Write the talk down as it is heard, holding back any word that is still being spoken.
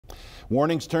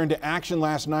Warnings turned to action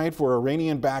last night for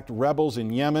Iranian-backed rebels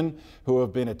in Yemen who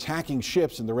have been attacking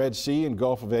ships in the Red Sea and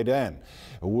Gulf of Aden.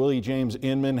 Willie James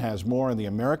Inman has more on the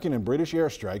American and British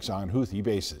airstrikes on Houthi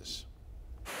bases.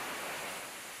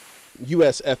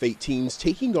 U.S. F-18s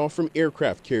taking off from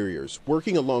aircraft carriers,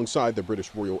 working alongside the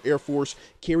British Royal Air Force,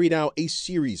 carried out a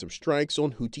series of strikes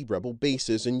on Houthi rebel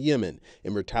bases in Yemen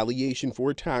in retaliation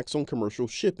for attacks on commercial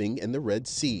shipping in the Red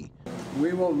Sea.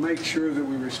 We will make sure that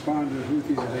we respond to the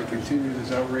Houthis as they continue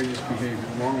this outrageous behavior,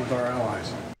 along with our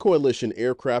allies. Coalition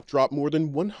aircraft dropped more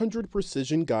than 100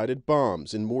 precision-guided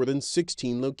bombs in more than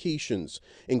 16 locations,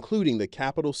 including the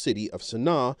capital city of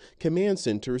Sana'a, command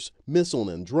centers, missile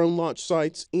and drone launch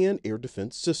sites, and air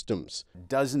defense systems.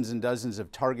 Dozens and dozens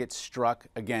of targets struck,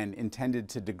 again, intended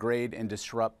to degrade and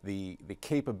disrupt the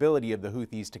capability of the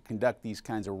Houthis to conduct these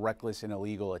kinds of reckless and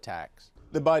illegal attacks.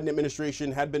 The Biden administration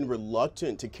had been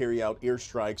reluctant to carry out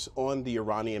airstrikes on the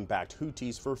Iranian-backed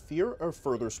Houthis for fear of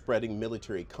further spreading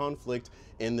military conflict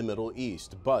in the Middle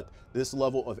East. But this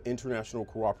level of international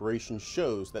cooperation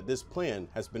shows that this plan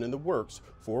has been in the works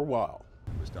for a while.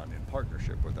 It was done in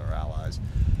partnership with our allies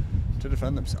to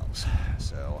defend themselves,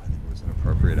 so I think it was an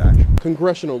appropriate action.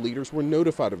 Congressional leaders were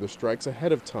notified of the strikes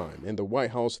ahead of time, and the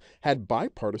White House had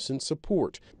bipartisan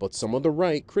support. But some on the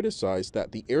right criticized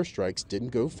that the airstrikes didn't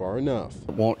go far enough.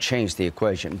 It won't change the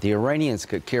equation. The Iranians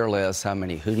could care less how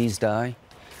many Houthis die,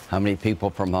 how many people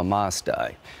from Hamas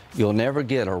die. You'll never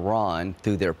get Iran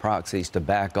through their proxies to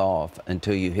back off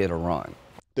until you hit Iran.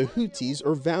 The Houthis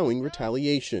are vowing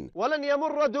retaliation,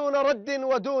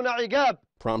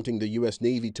 prompting the U.S.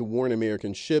 Navy to warn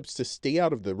American ships to stay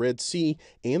out of the Red Sea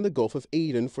and the Gulf of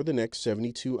Aden for the next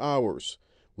 72 hours.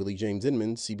 Willie James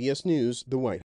Inman, CBS News, the White House.